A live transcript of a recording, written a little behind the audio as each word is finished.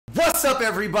What's up,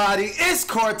 everybody? It's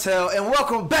Cartel, and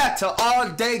welcome back to All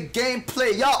Day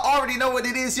Gameplay. Y'all already know what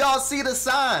it is. Y'all see the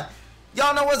sign.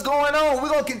 Y'all know what's going on. We're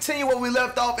going to continue what we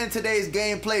left off in today's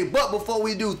gameplay. But before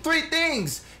we do, 3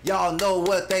 things. Y'all know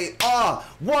what they are.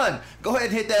 1, go ahead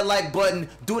and hit that like button.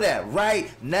 Do that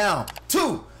right now.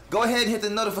 2, go ahead and hit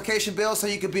the notification bell so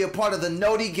you can be a part of the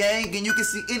Noti gang and you can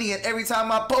see any and every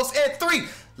time I post. And 3,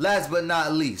 last but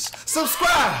not least,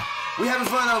 subscribe. We having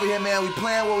fun over here, man. We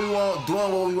playing what we want,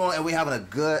 doing what we want, and we having a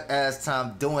good ass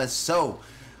time doing so.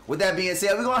 With that being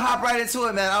said, we're gonna hop right into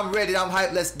it, man. I'm ready, I'm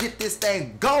hyped. Let's get this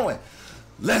thing going.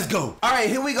 Let's go. All right,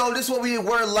 here we go. This is what we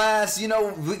were last. You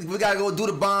know, we gotta go do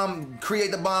the bomb,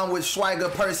 create the bomb with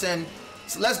Schweiger person.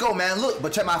 So let's go, man. Look,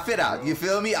 but check my fit out. You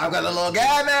feel me? I've got a little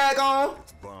gas mag on.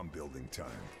 It's bomb building time.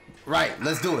 Right,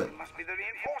 let's do it. Must be the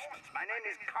reinforcements. My name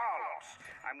is Karlos.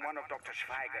 I'm one of Dr.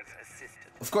 Schweiger's assistants.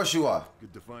 Of course you are.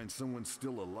 Good to find someone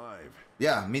still alive.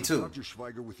 Yeah, me too. Dr.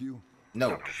 Schweiger with you? No.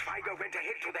 Dr. Schweiger went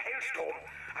ahead to the hailstorm.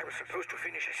 I was supposed to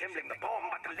finish assembling the bomb,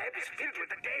 but the lab is filled with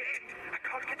the dead. I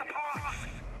can't get the parts.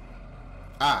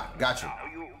 Ah, got you. Now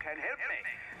you can help me.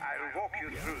 I'll walk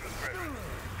you through the process.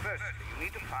 First, you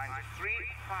need to find 3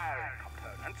 firing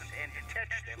components and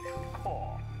attach them to the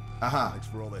core. Uh-huh. Thanks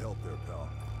for all the help there, pal.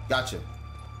 Gotcha.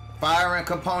 Firing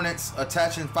components,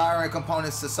 attaching firing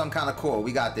components to some kind of core.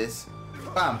 We got this.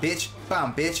 Bam, bitch.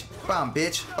 Bam, bitch. Bam,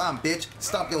 bitch. Bam, bitch.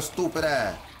 Stomp your stupid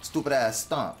ass. Stupid ass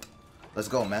stomp. Let's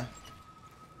go, man.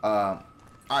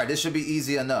 Alright, this should be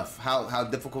easy enough. How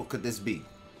difficult could this be?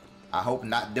 I hope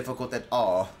not difficult at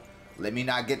all. Let me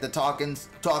not get the talking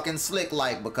slick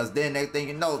like, because then they think,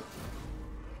 you know.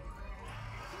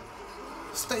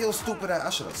 Stay your stupid ass. I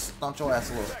should have stomped your ass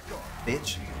a little,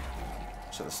 bitch.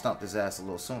 Should have stumped his ass a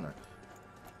little sooner.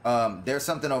 There's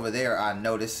something over there I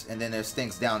noticed, and then there's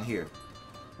things down here.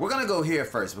 We're gonna go here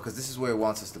first because this is where it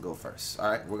wants us to go first.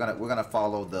 All right, we're gonna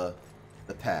follow the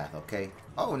path. Okay.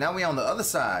 Oh, now we on the other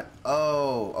side.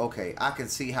 Oh, okay. I can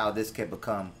see how this can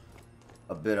become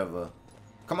a bit of a.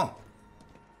 Come on.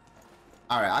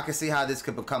 All right, I can see how this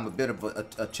could become a bit of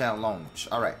a challenge.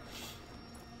 All right,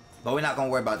 but we're not gonna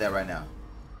worry about that right now.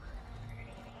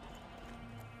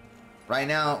 Right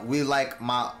now, we like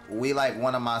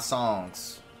one of my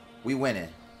songs. We winning.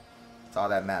 That's all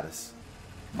that matters.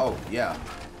 Oh yeah.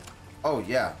 Oh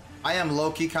yeah. I am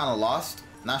low-key kind of lost.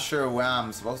 Not sure where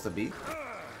I'm supposed to be.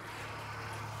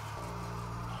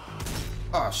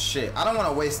 Oh shit. I don't want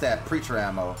to waste that preacher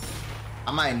ammo.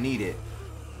 I might need it.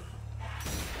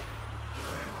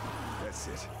 That's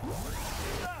it.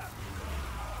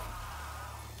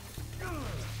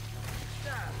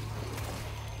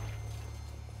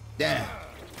 Damn.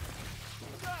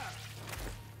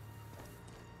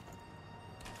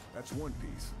 That's one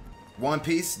piece. One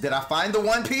piece? Did I find the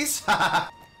one piece?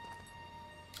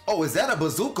 Oh, is that a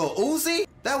bazooka Uzi?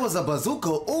 That was a bazooka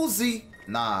Uzi.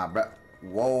 Nah, bro.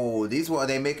 Whoa, these what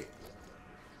they make.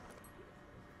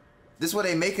 This what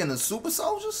they making the super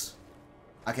soldiers?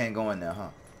 I can't go in there, huh?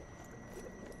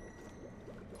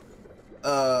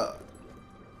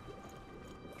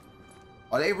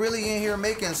 Are they really in here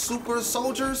making super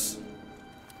soldiers?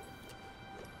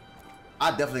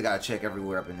 I definitely gotta check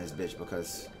everywhere up in this bitch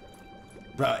because,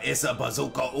 bruh, it's a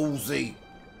bazooka Uzi.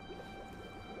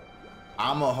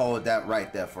 I'ma hold that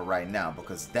right there for right now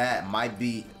because that might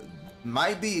be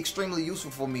extremely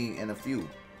useful for me in a few.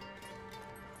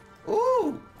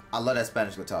 Ooh, I love that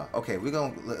Spanish guitar. Okay, we're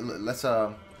gonna let's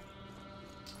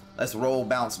roll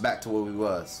bounce back to where we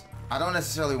was. I don't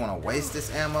necessarily want to waste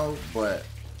this ammo, but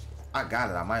I got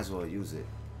it. I might as well use it.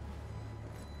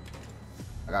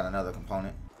 I got another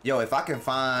component. Yo, if I can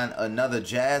find another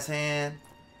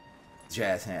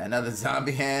another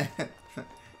zombie hand.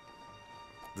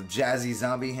 The jazzy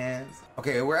zombie hands.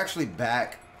 Okay, we're actually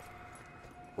back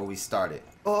where we started.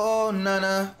 Oh,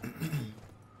 Nana.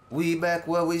 We back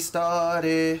where we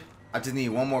started. I just need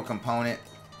one more component,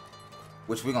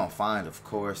 which we're gonna find, of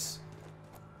course.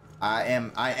 I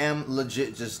am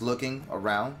legit just looking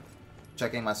around,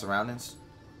 checking my surroundings,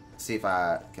 see if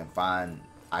I can find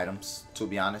items, to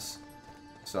be honest.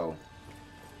 So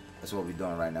that's what we're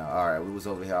doing right now. All right, we was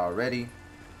over here already.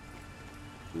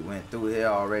 We went through here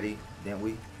already, didn't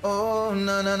we? Oh,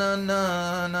 na na na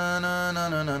na na na na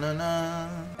na na na.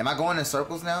 Am I going in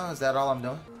circles now? Is that all I'm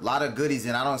doing? A lot of goodies,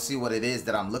 and I don't see what it is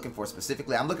that I'm looking for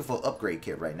specifically. I'm looking for an upgrade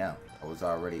kit right now. I was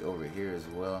already over here as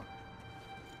well.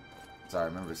 So I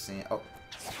remember seeing. Oh,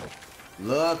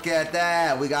 look at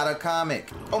that. We got a comic.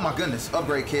 Oh my goodness.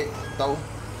 Upgrade kit. Though.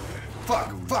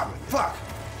 Fuck. Fuck. Fuck.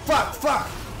 Fuck. Fuck.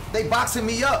 They boxing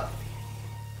me up.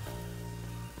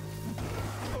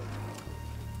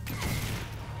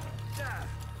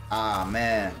 Ah,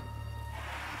 man.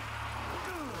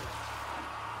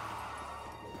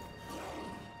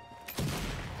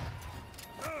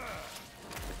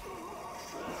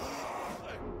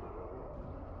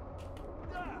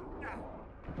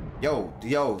 Yo,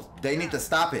 they need to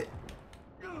stop it.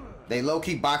 They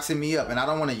low-key boxing me up, and I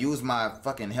don't want to use my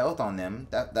fucking health on them.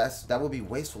 That would be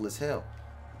wasteful as hell.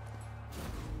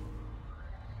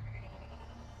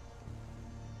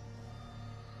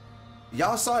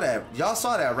 Y'all saw that. Y'all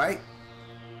saw that, right?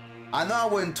 I know I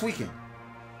wasn't tweaking.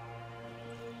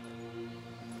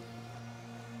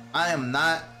 I am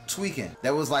not tweaking.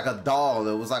 There was like a doll.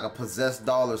 It was like a possessed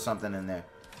doll or something in there.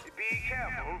 Be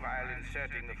careful while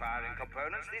inserting the firing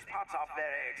components. These parts are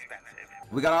very expensive.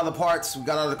 We got all the parts. We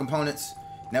got all the components.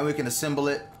 Now we can assemble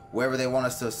it wherever they want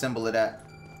us to assemble it at.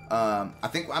 I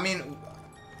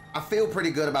feel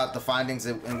pretty good about the findings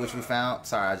in which we found.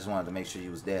 Sorry, I just wanted to make sure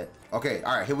you was dead. Okay,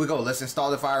 all right, here we go. Let's install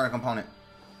the firing component.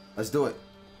 Let's do it.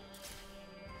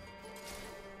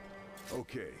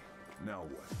 Okay, now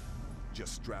what?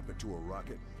 Just strap it to a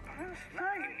rocket? That's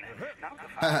fine. Now the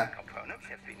firing components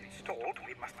have been installed,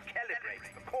 we must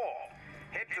calibrate the core.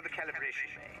 Head to the calibration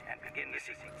bay and begin the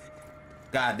sequence.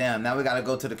 Goddamn, now we gotta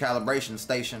go to the calibration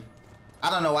station. I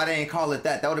don't know why they ain't call it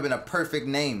that. That would have been a perfect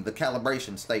name, the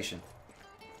calibration station.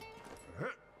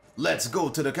 Let's go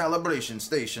to the calibration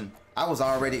station. I was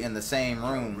already in the same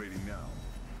room.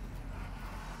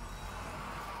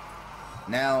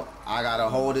 Now I gotta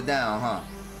hold it down, huh?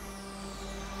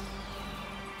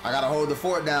 I gotta hold the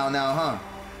fort down now, huh?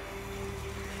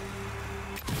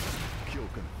 Kill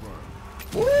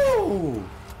confirmed. Woo!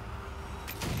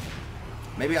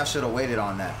 Maybe I should have waited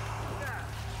on that.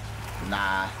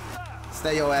 Nah.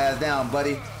 Stay your ass down,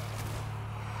 buddy.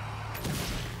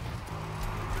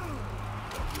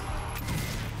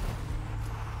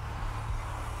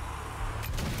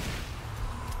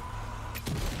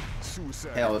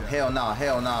 Suicide. Hell no,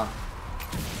 hell no.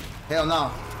 Hell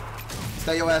no.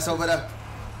 Stay your ass over there.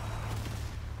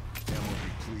 Ammo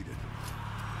depleted.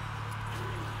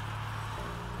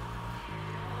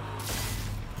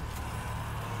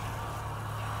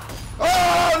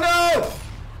 Oh no!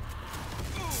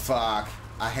 Fuck.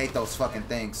 I hate those fucking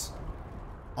things.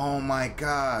 Oh my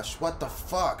gosh. What the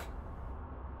fuck?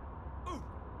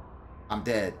 I'm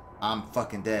dead. I'm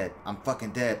fucking dead. I'm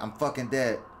fucking dead. I'm fucking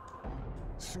dead.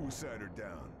 Suicider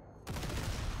down.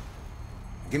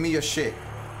 Give me your shit.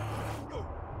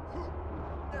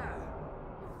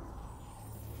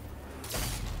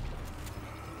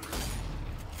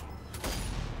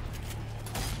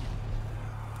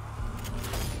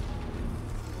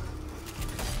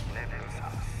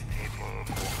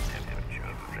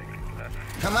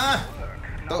 Come on!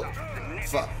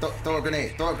 Throw a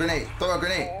grenade. Throw a grenade. Throw a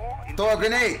grenade. Throw a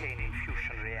grenade.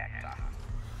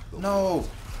 No.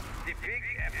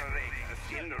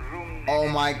 Oh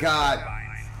my god.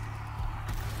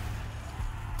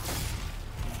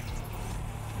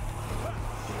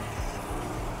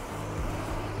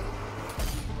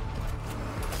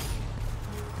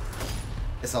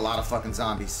 It's a lot of fucking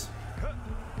zombies.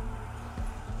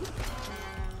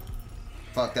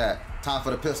 Fuck that. Time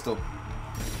for the pistol.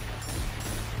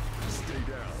 Stay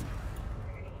down.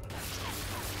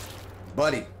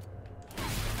 Buddy.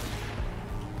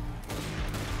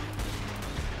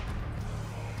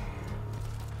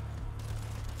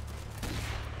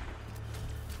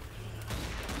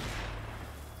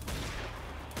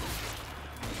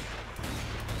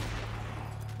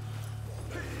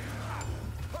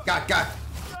 Got.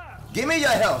 Give me your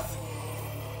health.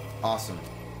 Awesome.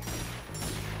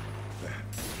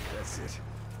 That's it.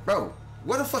 Bro,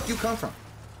 where the fuck you come from?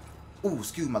 Ooh,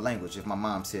 excuse my language if my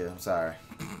mom's here. I'm sorry.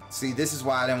 See, this is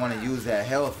why I didn't want to use that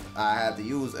health I had to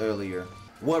use earlier.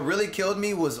 What really killed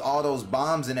me was all those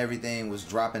bombs and everything was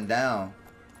dropping down.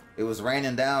 It was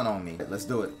raining down on me. Let's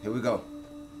do it. Here we go.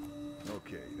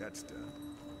 Okay, that's done.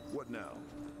 What now?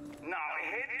 Now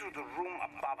head to the room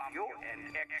above you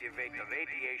and activate the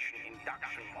radiation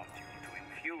induction module to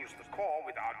infuse the core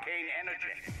with arcane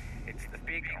energy. It's the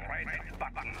big red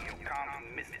button. You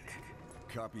can't miss it.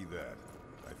 Copy that,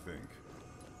 I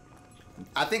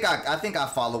think. I think I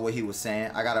follow what he was saying.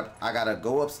 I gotta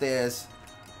go upstairs,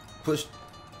 push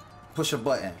a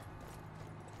button.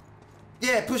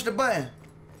 Yeah, push the button.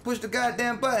 Push the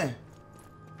goddamn button.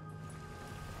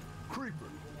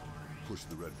 Creeper. Push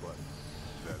the red button.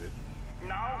 Is that it?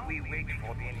 Now we wait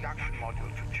for the induction module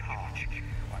to charge.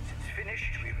 Once it's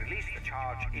finished, we release the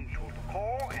charge into the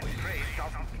core and pray it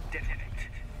doesn't detonate.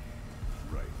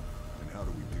 Right. And how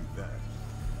do we do that?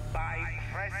 By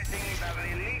pressing the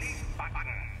release button.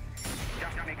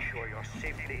 Just make sure you're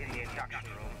safely in the induction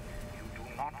room. You do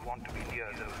not want to be near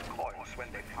those coils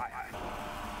when they fire.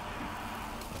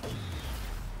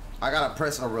 I gotta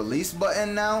press a release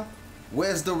button now?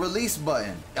 Where's the release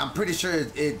button? I'm pretty sure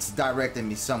it's directing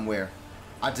me somewhere.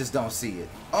 I just don't see it.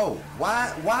 Oh,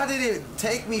 why did it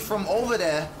take me from over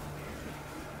there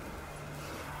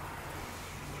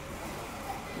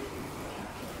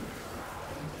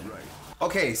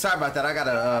Okay, sorry about that. I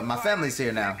gotta, my family's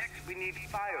here now. Next, we need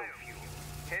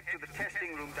biofuel. Head to the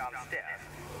testing room downstairs,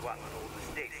 the one with all the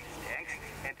stasis tanks,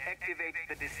 and activate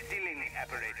the distilling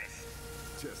apparatus.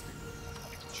 Testing.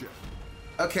 Check.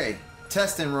 Okay,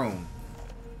 testing room.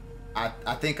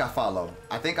 I think I follow.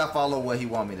 I think I follow what he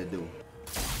want me to do.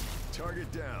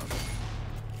 Target down.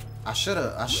 I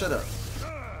should've.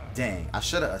 Dang, I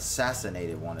should've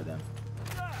assassinated one of them.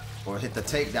 Or hit the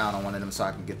takedown on one of them so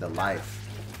I can get the life.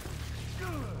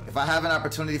 If I have an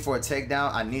opportunity for a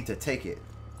takedown, I need to take it.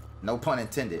 No pun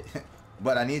intended.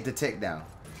 But I need the takedown.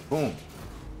 Boom.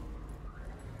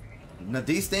 Now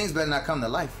these things better not come to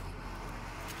life.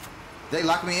 They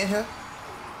lock me in here?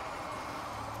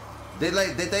 Did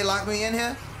they lock me in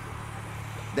here?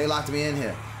 They locked me in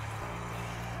here.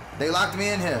 They locked me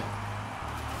in here.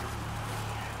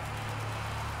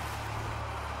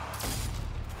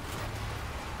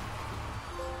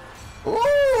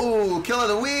 Ooh, kill of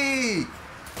the week.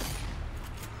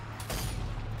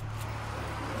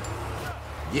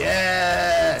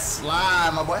 Yes,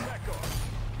 slide, my boy.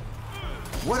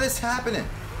 What is happening?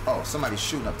 Oh, somebody's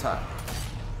shooting up top.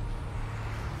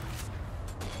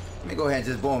 Let me go ahead and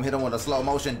just boom, hit him with a slow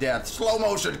motion death. Slow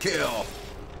motion kill.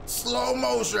 Slow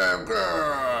motion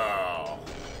kill.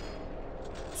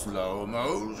 Slow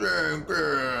motion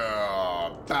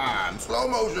kill. Bam, slow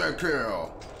motion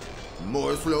kill.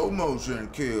 More slow motion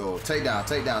kill. Take down,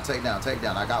 take down, take down, take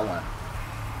down. I got one.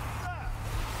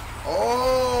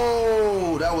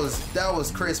 Oh, that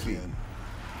was crispy.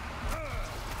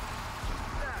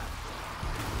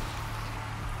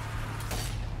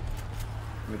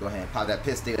 Let me go ahead and pop that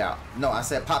pisty out. No, I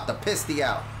said pop the pisty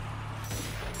out.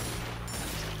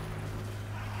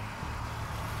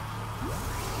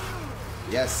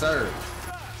 Yes, sir.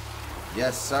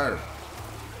 Yes, sir.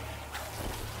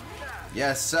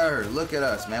 Yes, sir. Look at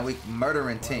us, man. We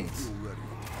murdering things. Fuel ready.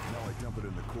 Now I dump it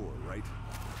in the core, right?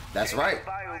 That's Take right.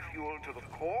 Biofuel to the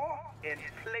core and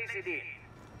place it in.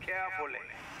 Carefully.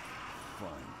 Fine.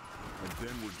 And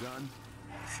then we're done?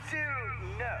 Still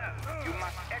no. You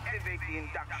must activate the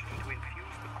induction to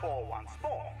infuse the core once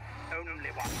more.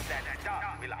 Only once that is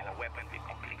done will our weapon be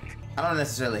complete. I don't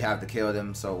necessarily have to kill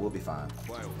them, so we'll be fine.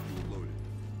 Biofuel loaded.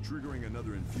 Triggering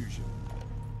another infusion.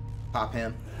 Pop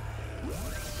him.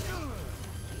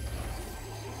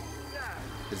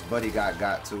 His buddy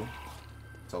got too,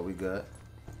 so we good.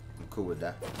 I'm cool with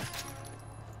that.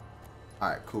 All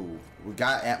right, cool. We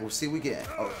got. We'll see. We get.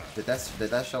 Oh, did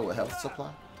that show a health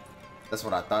supply? That's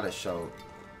what I thought it showed.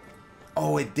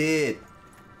 Oh, it did.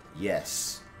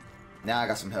 Yes. Now I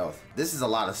got some health. This is a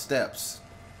lot of steps.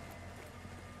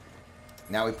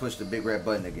 Now we push the big red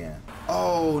button again.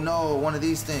 Oh no, one of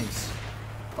these things.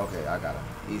 Okay, I got him.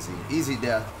 Easy, easy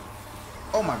death.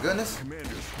 Oh my goodness. Commander's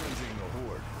cleansing the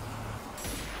horde.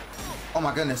 Oh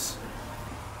my goodness.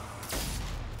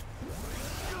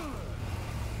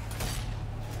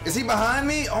 Is he behind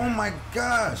me? Oh my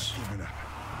gosh.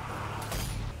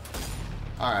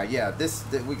 All right, yeah,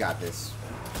 we got this.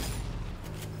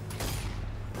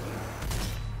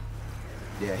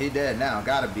 Yeah, he dead now.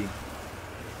 Gotta be.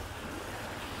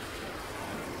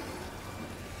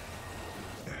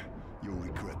 You'll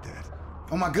regret that.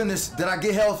 Oh my goodness, did I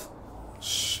get health?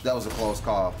 Shh, that was a close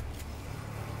call.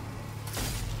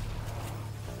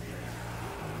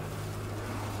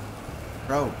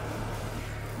 Bro.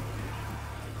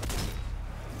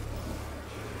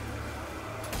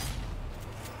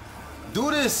 Do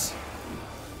this!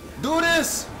 Do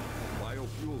this!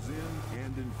 Biofuel's in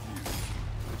and infused.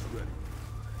 It's ready.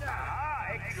 Ah,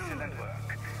 excellent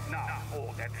work. Now,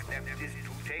 all that's left is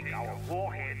to take our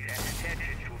warhead and attach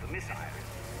it to the missile.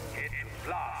 Head to the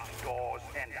blast doors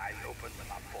and I'll open them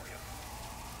up for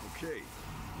you. Okay,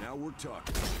 now we're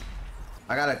talking.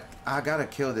 I gotta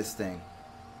kill this thing.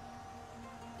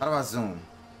 How do I zoom?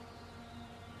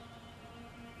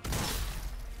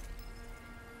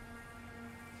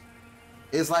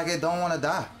 It's like it don't want to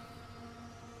die.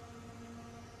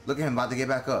 Look at him about to get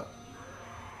back up.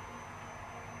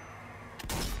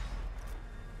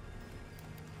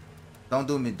 Don't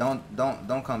do me. Don't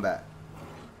come back.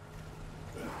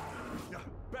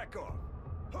 Back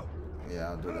off. Yeah,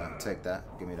 I'll do that. Take that.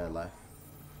 Give me that life.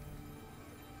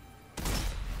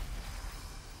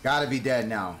 Gotta be dead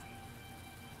now.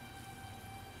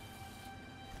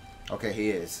 Okay, he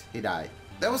is. He died.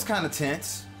 That was kind of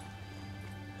tense.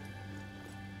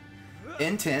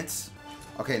 Intense.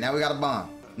 Okay, now we got a bomb.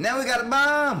 Now we got a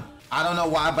bomb. I don't know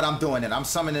why, but I'm doing it. I'm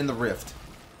summoning the rift.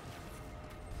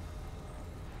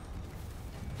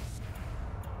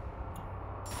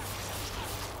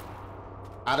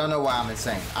 I don't know why I'm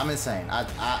insane. I'm insane.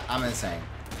 I'm insane.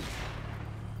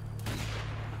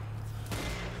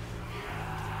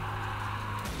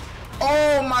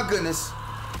 my goodness.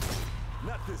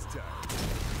 Not this time.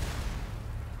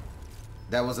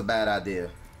 That was a bad idea.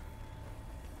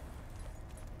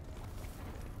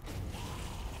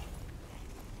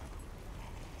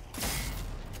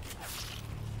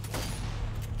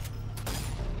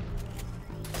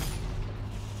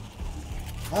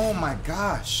 Oh my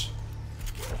gosh.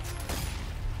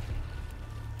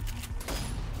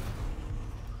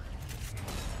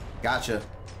 Gotcha.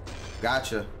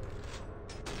 Gotcha.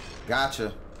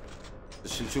 Gotcha.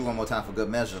 Let's shoot you one more time for good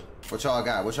measure. What y'all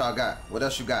got? What y'all got? What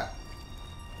else you got?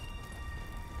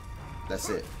 That's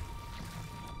it.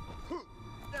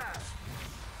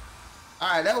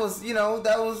 Alright, that was, you know,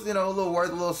 a little worth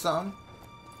a little something.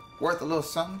 Worth a little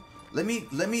something. Let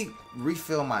me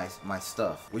refill my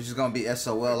stuff. We're just gonna be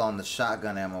SOL on the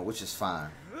shotgun ammo, which is fine.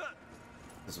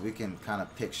 Because we can kind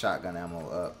of pick shotgun ammo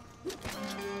up.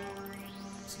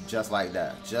 Just like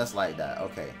that. Just like that.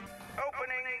 Okay.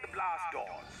 Opening the blast doors.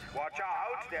 Watch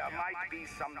out, there might be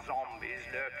some zombies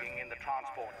lurking in the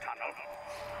transport tunnel.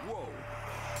 Whoa,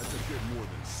 that's a bit more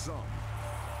than some.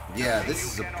 Yeah, this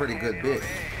is a pretty good bit.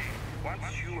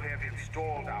 Once you have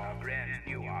installed our brand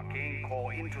new arcane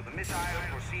core into the missile,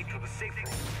 proceed to the safe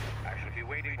room. I shall be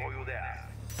waiting for you there.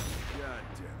 God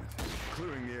damn it.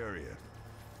 Clearing the area.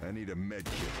 I need a med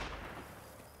kit.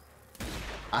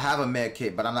 I have a med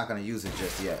kit, but I'm not gonna use it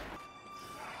just yet.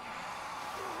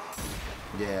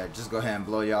 Yeah, just go ahead and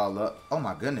blow y'all up. Oh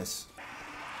my goodness.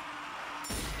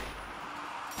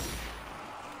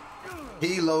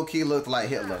 He low-key looked like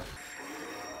Hitler.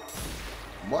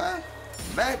 What?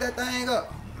 Back that thing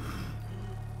up.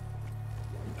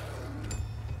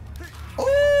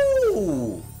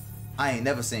 Ooh! I ain't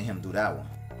never seen him do that one.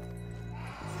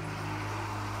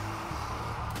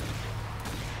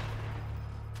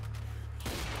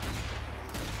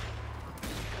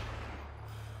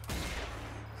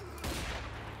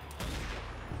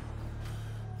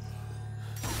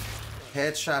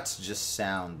 Headshots just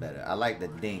sound better. I like the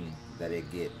ding that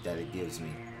it gives me.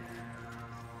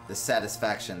 The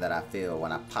satisfaction that I feel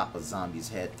when I pop a zombie's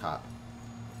head top.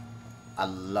 I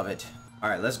love it. All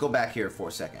right, let's go back here for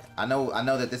a second. I know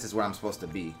that this is where I'm supposed to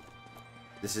be.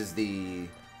 This is the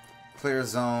clear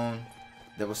zone.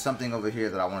 There was something over here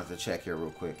that I wanted to check here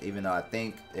real quick, even though I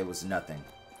think it was nothing.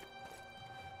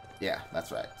 Yeah,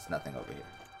 that's right. It's nothing over here.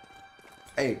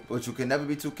 Hey, but you can never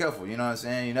be too careful. You know what I'm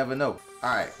saying? You never know.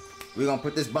 All right. We're going to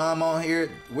put this bomb on here.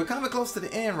 We're kind of close to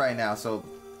the end right now, so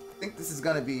I think this is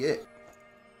going to be it.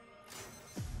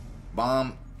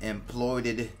 Bomb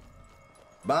imploded.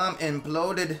 Bomb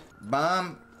imploded.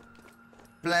 Bomb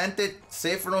planted.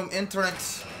 Safe room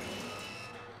entrance.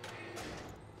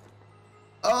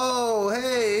 Oh,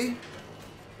 hey.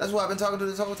 That's what I've been talking to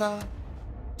this whole time.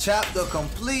 Chapter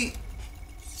complete.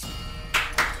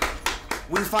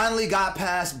 We finally got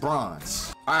past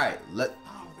bronze. All right,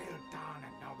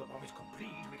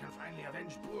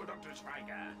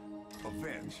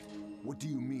 Avenge? What do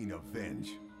you mean,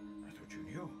 avenge? I thought you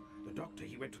knew. The doctor,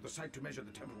 he went to the site to measure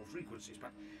the temporal frequencies,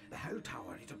 but the Hell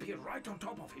Tower, it appeared right on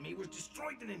top of him. He was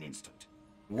destroyed in an instant.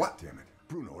 What? Damn it.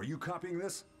 Bruno, are you copying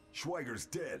this? Schweiger's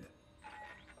dead.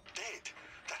 Dead?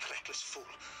 That reckless fool.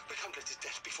 We can't let his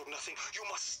death be for nothing. You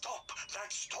must stop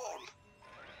that storm.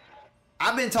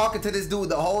 I've been talking to this dude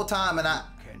the whole time, and I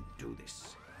Can do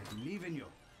this. I believe in you.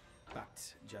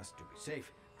 But just to be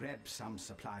safe, grab some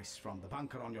supplies from the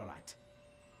bunker on your right.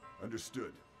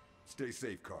 Understood. Stay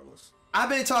safe, Carlos. I've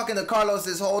been talking to Karlos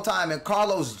this whole time, and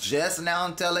Karlos just now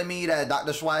telling me that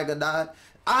Dr. Schweiger died.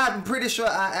 I'm pretty sure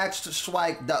I asked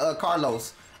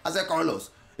Karlos. I said,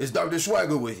 Karlos, is Dr.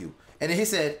 Schweiger with you? And then he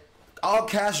said, all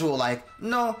casual, like,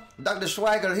 no, Dr.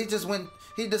 Schweiger,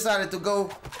 he decided to go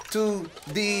to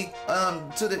the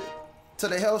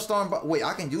Hellstorm. Wait,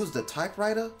 I can use the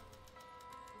typewriter?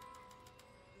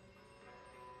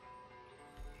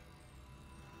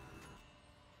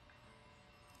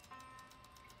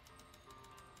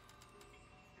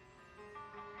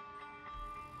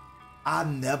 I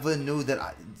never knew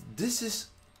that. This is.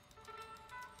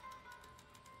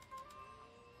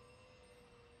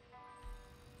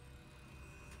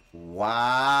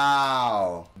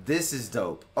 Wow. This is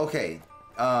dope. Okay.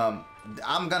 I'm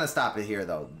gonna stop it here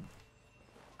though.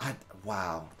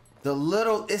 Wow.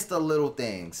 It's the little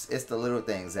things. It's the little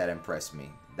things that impress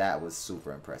me. That was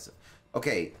super impressive.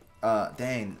 Okay.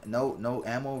 Dang. No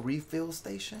ammo refill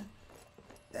station.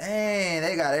 Dang,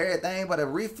 they got everything but a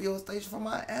refuel station for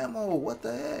my ammo. What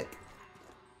the heck?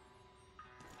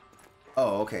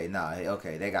 Oh, okay, nah,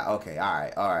 okay, they got, okay,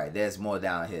 all right, there's more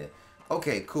down here.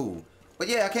 Okay, cool. But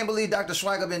yeah, I can't believe Dr.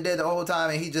 Schweiger been dead the whole time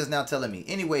and he just now telling me.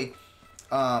 Anyway,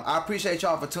 I appreciate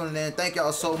y'all for tuning in. Thank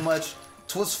y'all so much.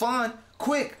 'Twas fun,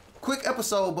 quick, quick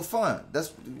episode, but fun.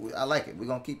 I like it. We're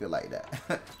gonna keep it like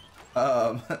that.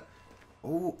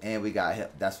 Ooh, and we got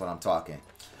hip. That's what I'm talking.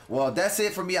 Well, that's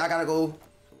it for me. I gotta go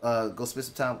spend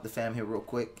some time with the fam here real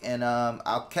quick, and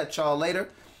I'll catch y'all later.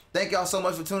 Thank y'all so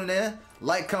much for tuning in.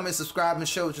 Like, comment, subscribe, and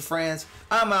share with your friends.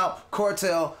 I'm out.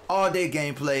 Cortel, all day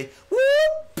gameplay. Woo!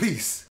 Peace.